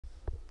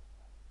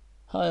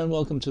Hi and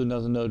welcome to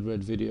another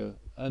Node-RED video.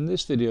 In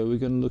this video we're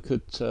going to look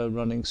at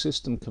running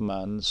system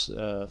commands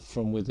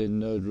from within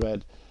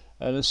Node-RED.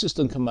 And a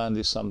system command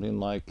is something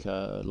like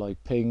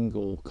ping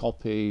or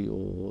copy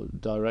or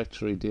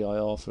directory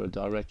dir for a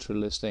directory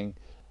listing.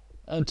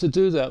 And to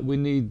do that we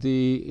need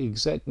the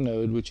exec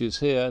node, which is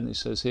here, and it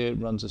says here it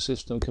runs a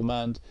system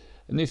command.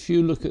 And if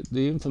you look at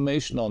the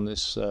information on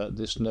this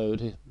this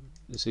node,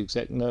 this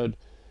exec node,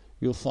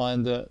 you'll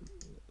find that,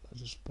 I'll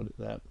just put it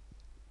there,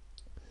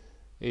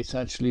 it's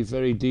actually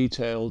very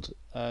detailed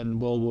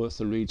and well worth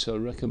the read, so I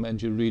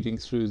recommend you reading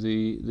through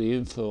the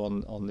info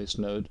on this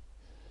node.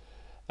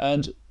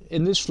 And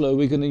in this flow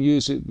we're going to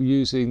use it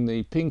using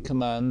the ping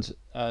command,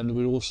 and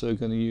we're also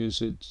going to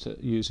use it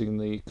using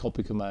the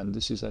copy command.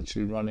 This is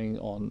actually running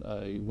on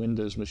a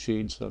Windows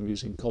machine, so I'm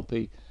using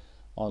copy.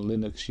 On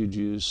Linux you'd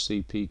use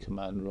cp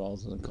command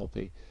rather than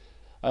copy.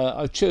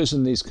 I've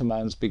chosen these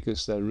commands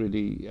because they're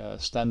really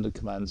standard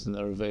commands, and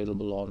they're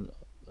available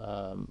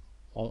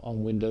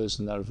on Windows,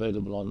 and they're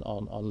available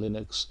on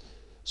Linux,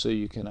 so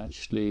you can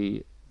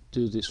actually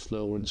do this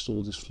flow or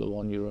install this flow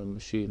on your own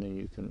machine, and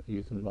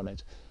you can run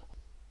it.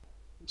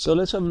 So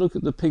let's have a look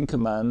at the ping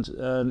command.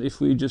 And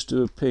if we just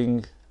do a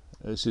ping,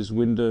 this is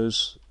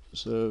Windows,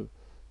 so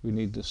we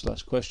need the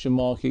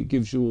 /?, it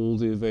gives you all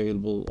the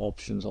available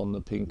options on the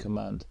ping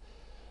command.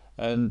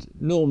 And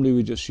normally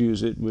we just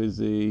use it with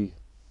the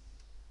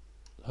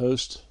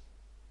host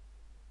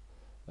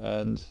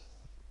and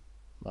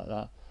like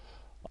that.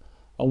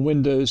 On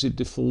Windows it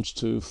defaults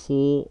to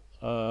 4,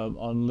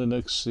 on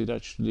Linux it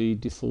actually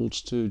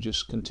defaults to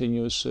just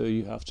continuous, so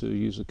you have to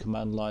use a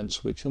command line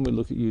switch, and we'll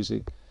look at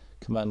using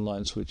command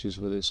line switches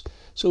with this.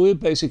 So we're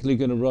basically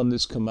going to run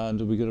this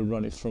command, and we're going to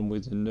run it from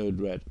within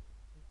Node-RED.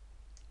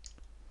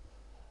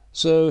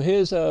 So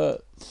here's our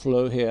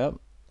flow here,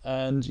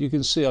 and you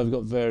can see I've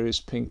got various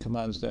ping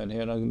commands down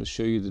here, and I'm going to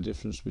show you the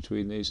difference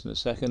between these in a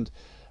second.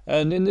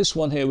 And in this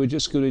one here we're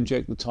just going to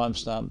inject the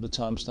timestamp. The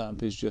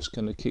timestamp is just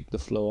going to kick the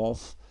flow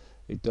off.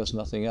 It does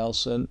nothing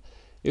else. And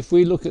if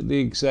we look at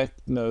the exec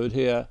node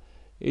here,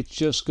 it's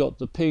just got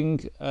the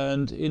ping,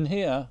 and in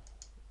here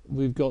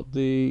we've got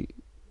the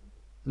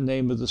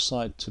name of the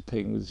site to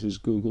ping, which is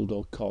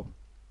google.com.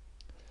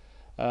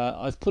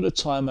 I've put a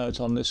timeout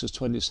on this as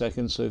 20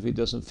 seconds, so if it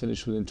doesn't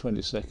finish within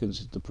 20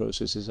 seconds the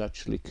process is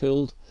actually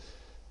killed.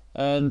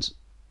 And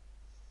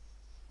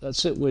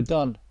that's it, we're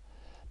done.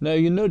 Now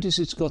you notice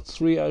it's got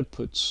 3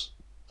 outputs,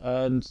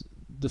 and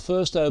the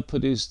first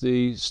output is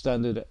the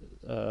standard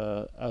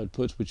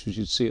output, which you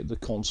should see at the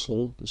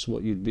console. This is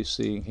what you'd be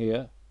seeing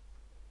here,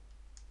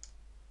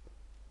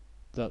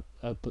 that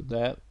output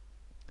there.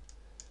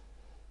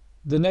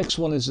 The next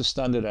one is a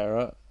standard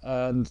error,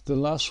 and the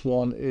last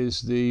one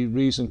is the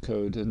reason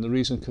code, and the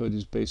reason code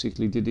is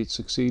basically did it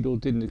succeed or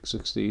didn't it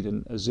succeed,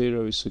 and a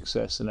 0 is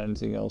success and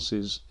anything else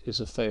is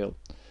a fail.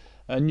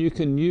 And you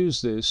can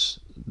use this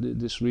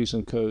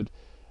reason code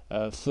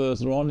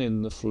further on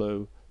in the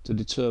flow to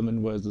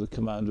determine whether the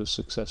command was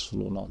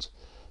successful or not.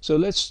 So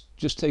let's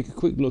just take a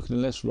quick look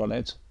and let's run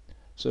it.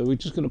 So we're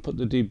just going to put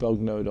the debug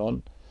node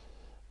on,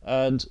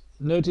 and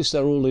notice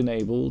they're all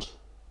enabled.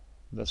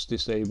 That's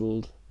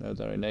disabled, now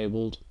they're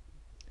enabled.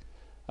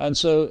 And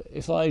so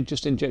if I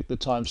just inject the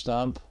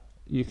timestamp,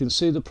 you can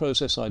see the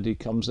process ID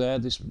comes there,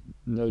 this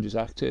node is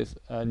active,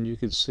 and you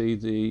can see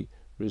the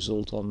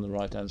result on the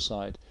right hand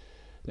side.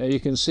 Now you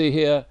can see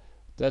here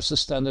that's the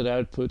standard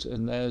output,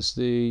 and there's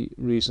the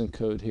reason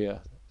code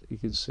here. You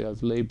can see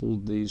I've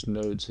labeled these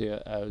nodes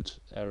here out,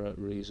 error,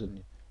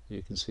 reason.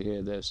 You can see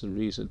here there's the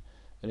reason,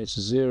 and it's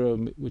 0,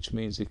 which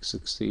means it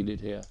succeeded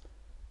here,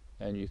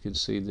 and you can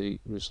see the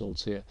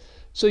results here.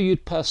 So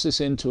you'd pass this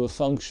into a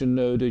function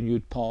node, and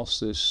you'd pass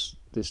this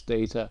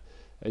data,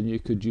 and you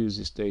could use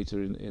this data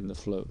in the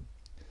flow.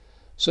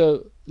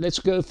 So let's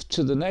go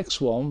to the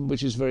next one,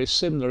 which is very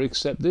similar,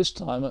 except this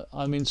time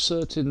I'm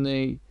inserting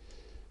the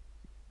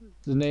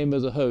name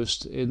of the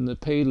host in the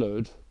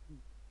payload.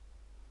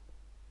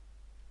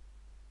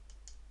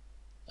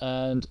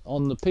 And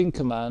on the ping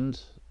command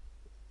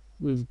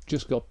we've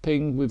just got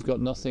ping, we've got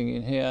nothing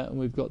in here, and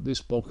we've got this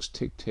box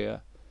ticked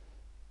here.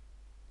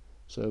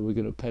 So we're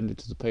going to append it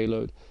to the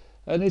payload,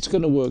 and it's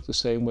going to work the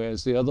same way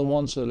as the other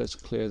one. So let's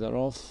clear that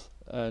off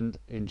and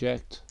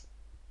inject.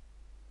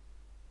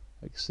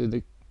 I can see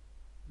the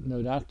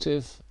node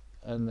active,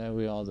 and there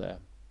we are there.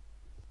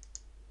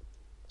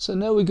 So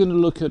now we're going to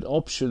look at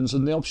options,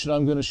 and the option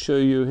I'm going to show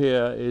you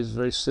here is a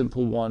very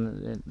simple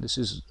one. This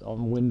is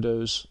on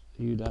Windows.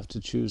 You'd have to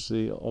choose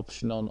the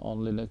option on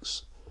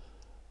Linux,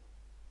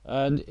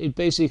 and it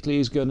basically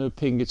is going to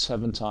ping it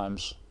 7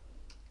 times.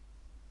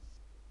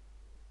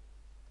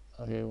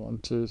 Okay, 1,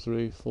 2,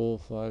 3, 4,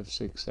 5,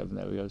 6, 7.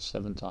 There we go,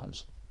 7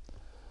 times.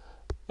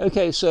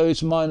 Okay, so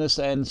it's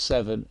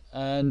 -n7,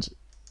 and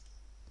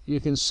you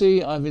can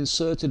see I've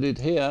inserted it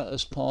here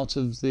as part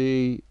of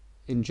the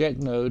inject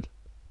node.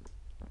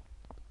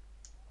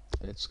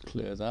 Let's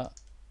clear that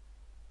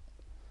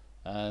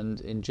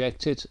and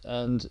inject it,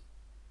 and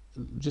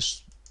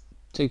just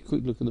take a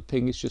quick look at the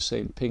ping. It's just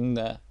saying ping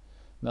there,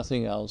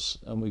 nothing else,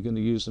 and we're going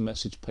to use the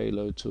message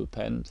payload to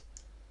append.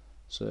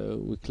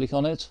 So we click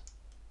on it,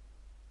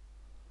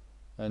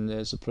 and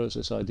there's the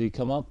process ID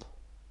come up,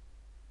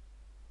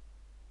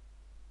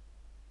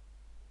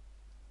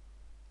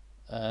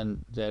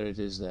 and there it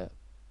is there.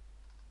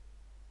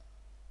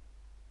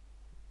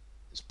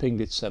 It's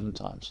pinged it 7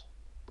 times.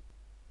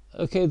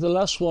 Okay, the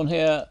last one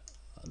here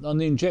on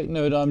the inject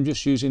node, I'm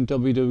just using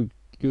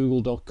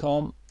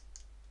www.google.com,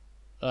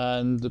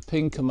 and the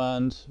ping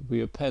command,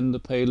 we append the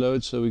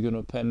payload, so we're going to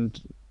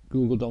append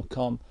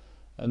google.com,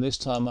 and this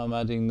time I'm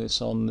adding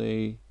this on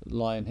the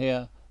line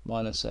here,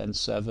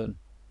 -N7,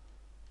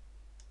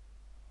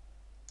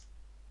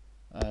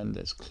 and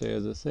let's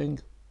clear the thing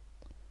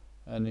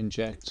and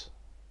inject,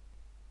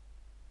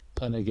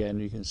 and again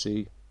you can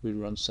see we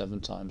run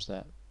 7 times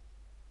there.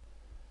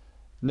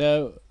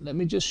 Now let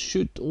me just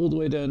shoot all the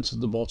way down to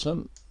the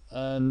bottom,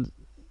 and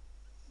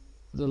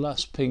the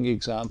last ping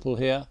example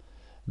here.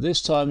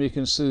 This time you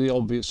can see the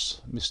obvious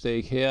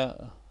mistake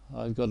here.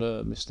 I've got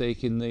a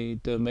mistake in the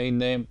domain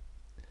name.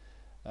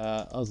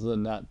 Other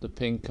than that, the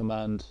ping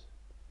command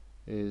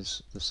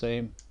is the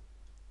same,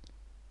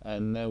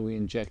 and now we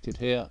inject it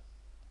here,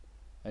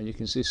 and you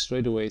can see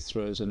straight away it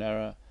throws an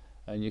error,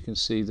 and you can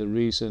see the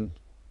reason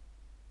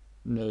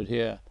node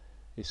here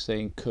is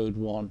saying code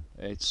 1,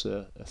 it's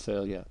a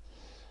failure.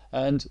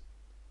 And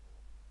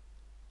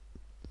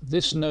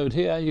this node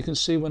here, you can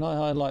see when I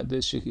highlight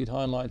this, it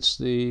highlights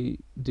the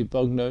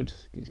debug node.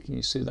 Can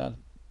you see that?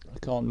 I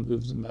can't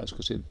move the mouse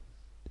because it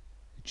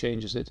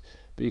changes it,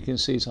 but you can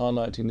see it's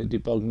highlighting the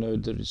debug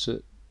node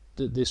that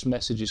this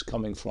message is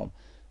coming from.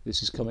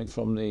 This is coming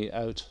from the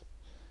out.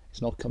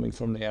 It's not coming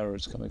from the error,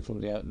 it's coming from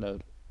the out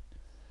node.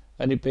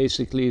 And it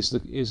basically is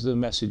the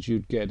message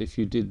you'd get if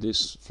you did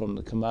this from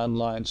the command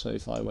line. So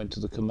if I went to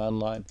the command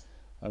line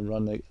and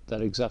run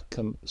that exact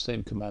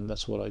same command,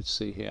 that's what I'd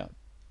see here.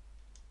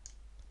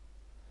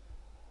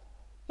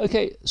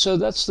 Okay, so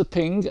that's the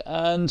ping,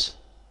 and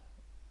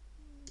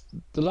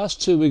the last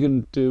two we're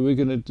going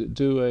to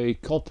do a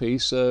copy.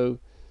 So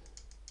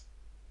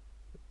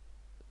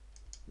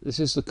this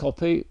is the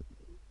copy,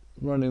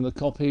 running the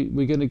copy.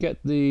 We're going to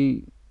get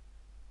the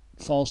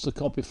files to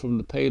copy from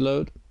the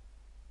payload,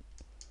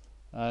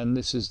 and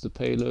this is the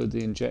payload,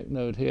 the inject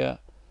node here,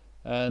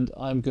 and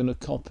I'm going to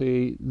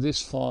copy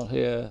this file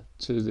here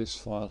to this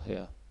file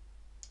here.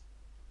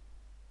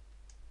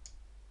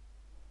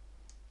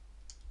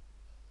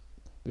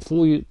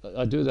 Before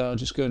I do that, I'll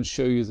just go and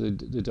show you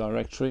the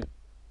directory.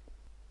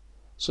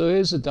 So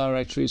here's the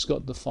directory. It's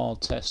got the file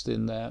test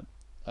in there,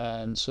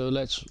 and so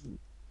let's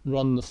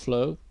run the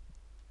flow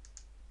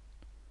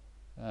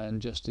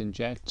and just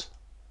inject,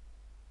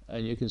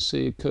 and you can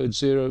see code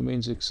 0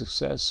 means a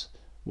success,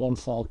 1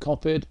 file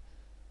copied.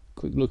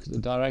 Quick look at the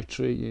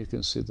directory, you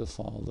can see the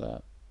file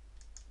there.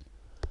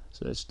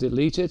 So let's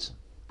delete it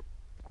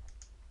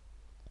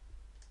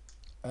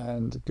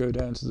and go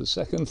down to the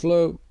second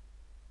flow.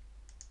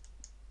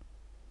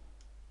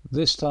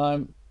 This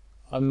time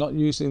I'm not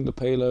using the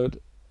payload,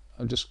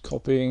 I'm just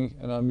copying,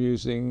 and I'm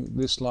using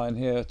this line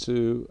here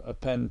to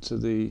append to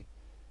the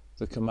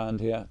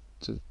command here,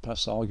 to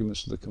pass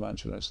arguments to the command,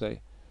 should I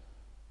say.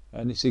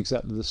 And it's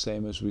exactly the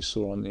same as we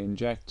saw on the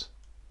inject.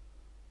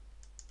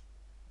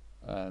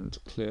 And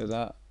clear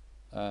that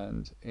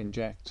and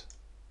inject,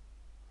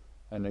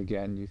 and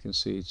again you can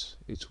see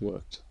it's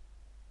worked,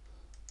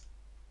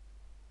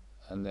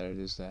 and there it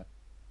is there.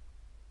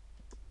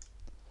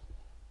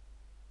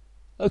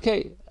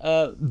 Okay,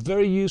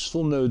 very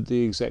useful node,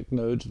 the exec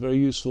node. Very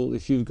useful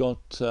if you've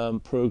got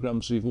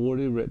programs you've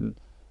already written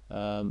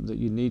that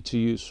you need to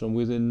use from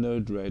within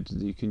Node-RED,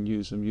 that you can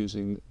use them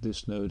using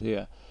this node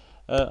here.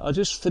 I'll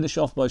just finish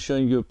off by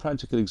showing you a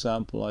practical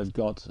example I've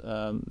got.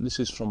 This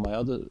is from my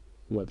other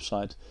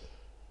website,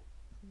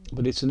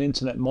 but it's an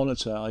internet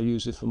monitor. I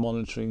use it for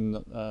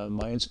monitoring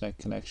my internet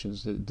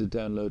connections, the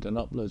download and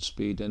upload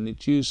speed, and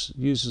it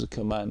uses a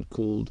command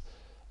called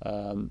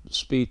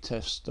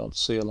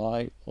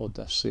speedtest.cli or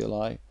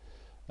 -cli,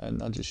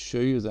 and I'll just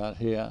show you that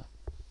here.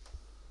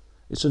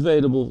 It's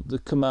available, the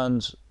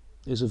command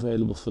is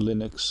available for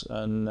Linux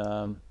and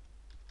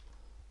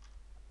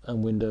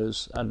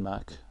Windows and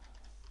Mac.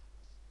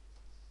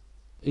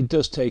 It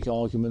does take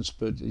arguments,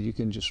 but you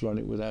can just run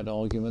it without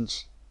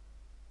arguments,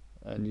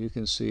 and you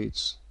can see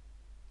it's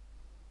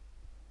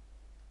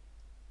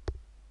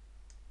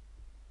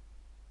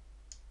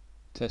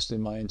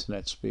testing my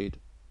internet speed.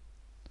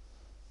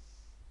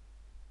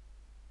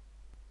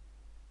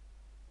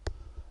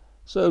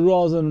 So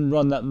rather than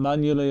run that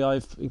manually,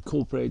 I've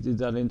incorporated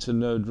that into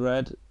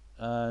Node-RED,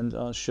 and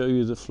I'll show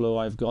you the flow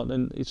I've got,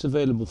 and it's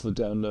available for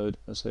download.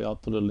 I say I'll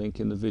put a link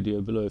in the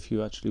video below if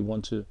you actually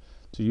want to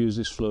use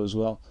this flow as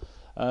well.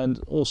 And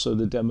also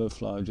the demo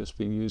flow I've just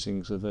been using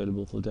is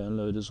available for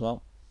download as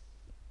well.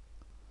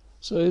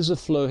 So here's a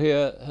flow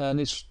here, and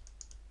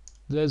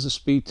there's a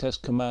speed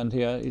test command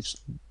here. It's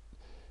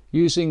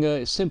using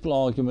a simple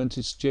argument.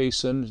 It's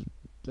JSON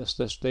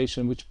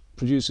destination, which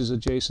produces a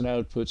JSON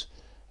output,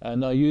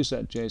 and I use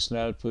that JSON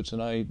output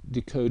and I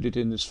decode it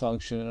in this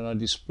function, and I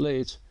display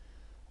it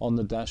on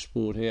the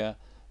dashboard here.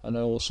 and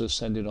I also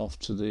send it off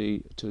to a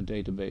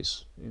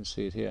database. You can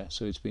see it here,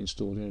 so it's been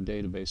stored in a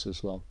database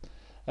as well.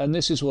 And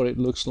this is what it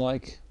looks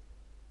like.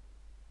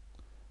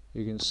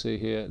 You can see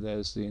here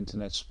there's the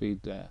internet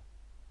speed there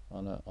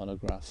on a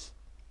graph.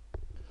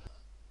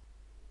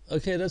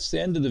 Okay, that's the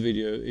end of the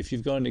video. If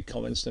you've got any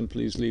comments, then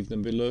please leave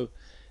them below.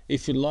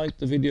 If you liked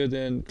the video,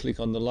 then click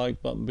on the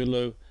like button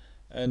below.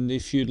 And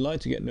if you'd like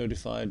to get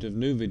notified of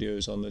new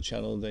videos on the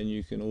channel, then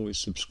you can always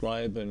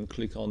subscribe and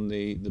click on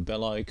the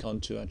bell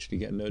icon to actually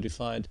get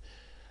notified.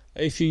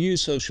 If you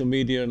use social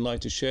media and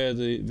like to share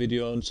the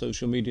video on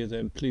social media,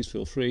 then please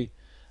feel free.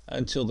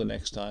 Until the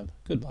next time,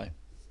 goodbye.